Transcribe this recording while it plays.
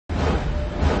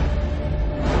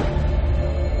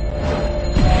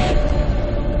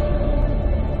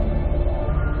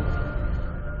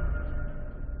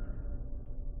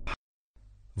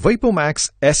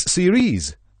Vapomax S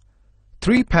series,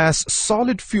 3-pass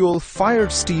solid fuel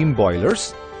fired steam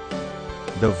boilers.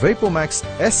 The Vapomax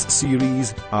S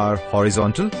series are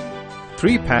horizontal,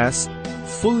 3-pass,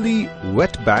 fully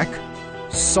wet back,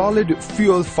 solid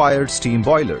fuel fired steam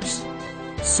boilers.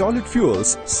 Solid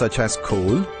fuels such as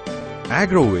coal,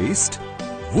 agro waste,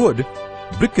 wood,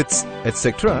 briquettes,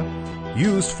 etc.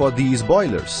 used for these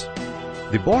boilers.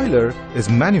 The boiler is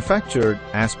manufactured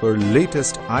as per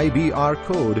latest IBR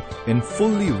code in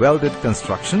fully welded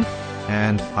construction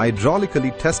and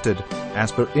hydraulically tested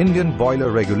as per Indian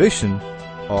Boiler Regulation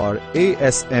or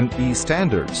ASME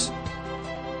standards.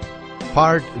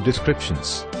 Part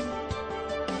descriptions: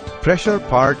 pressure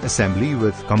part assembly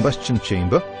with combustion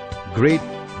chamber, grate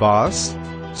bars,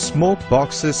 smoke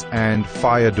boxes and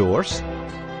fire doors,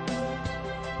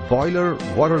 boiler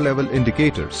water level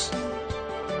indicators,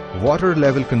 water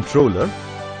level controller,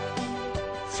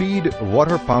 feed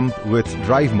water pump with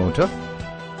drive motor,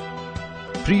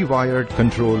 pre-wired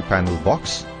control panel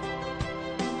box,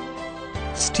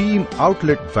 steam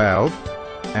outlet valve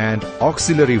and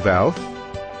auxiliary valve,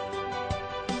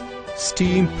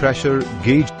 steam pressure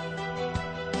gauge,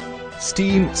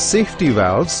 steam safety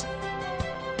valves,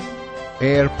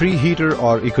 air preheater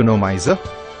or economizer,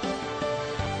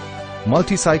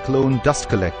 multi-cyclone dust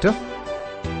collector.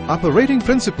 Operating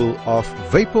principle of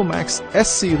Vapomax S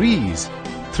series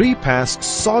 3-pass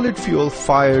solid fuel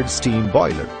fired steam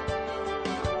boiler.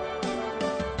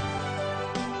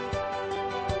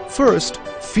 First,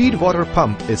 feed water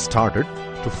pump is started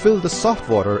to fill the soft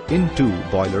water into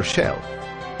boiler shell.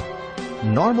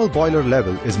 Normal boiler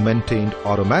level is maintained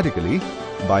automatically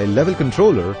by level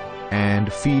controller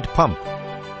and feed pump.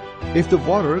 If the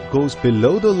water goes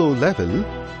below the low level,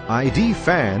 ID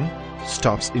fan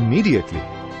stops immediately.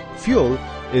 Fuel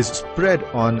is spread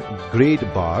on grate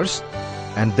bars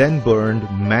and then burned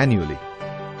manually.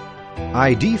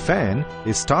 ID fan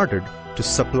is started to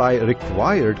supply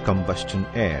required combustion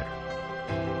air.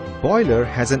 Boiler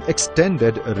has an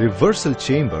extended reversal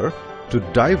chamber to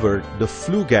divert the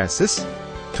flue gases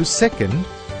to second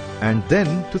and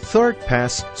then to third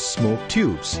pass smoke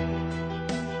tubes.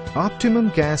 Optimum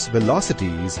gas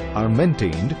velocities are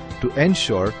maintained to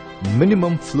ensure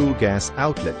minimum flue gas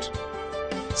outlet.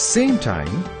 Same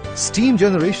time, steam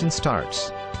generation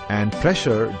starts and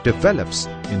pressure develops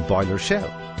in boiler shell.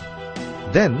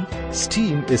 Then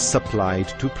steam is supplied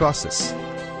to process.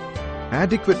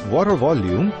 Adequate water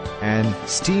volume and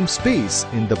steam space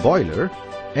in the boiler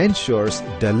ensures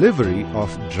delivery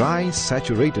of dry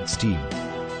saturated steam.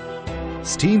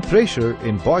 Steam pressure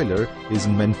in boiler is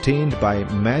maintained by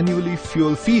manually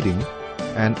fuel feeding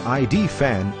and ID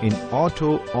fan in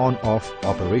auto on-off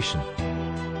operation.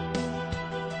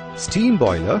 Steam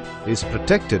boiler is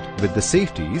protected with the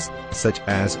safeties such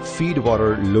as feed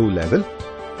water low level,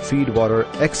 feed water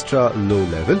extra low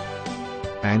level,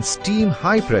 and steam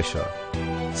high pressure,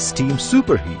 steam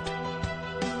superheat.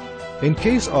 In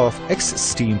case of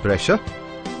steam pressure,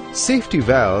 safety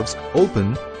valves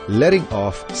open, letting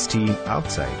off steam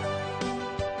outside.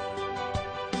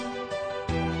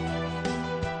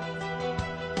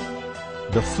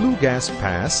 The flue gas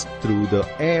pass through the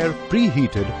air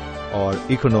preheated or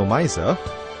economizer,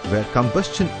 where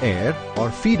combustion air or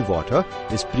feed water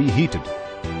is preheated.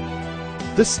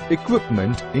 This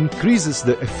equipment increases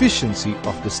the efficiency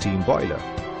of the steam boiler.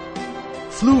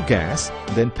 Flue gas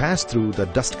then pass through the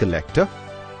dust collector,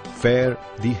 where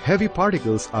the heavy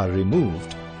particles are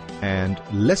removed, and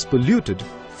less polluted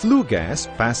flue gas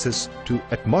passes to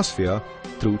atmosphere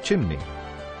through chimney.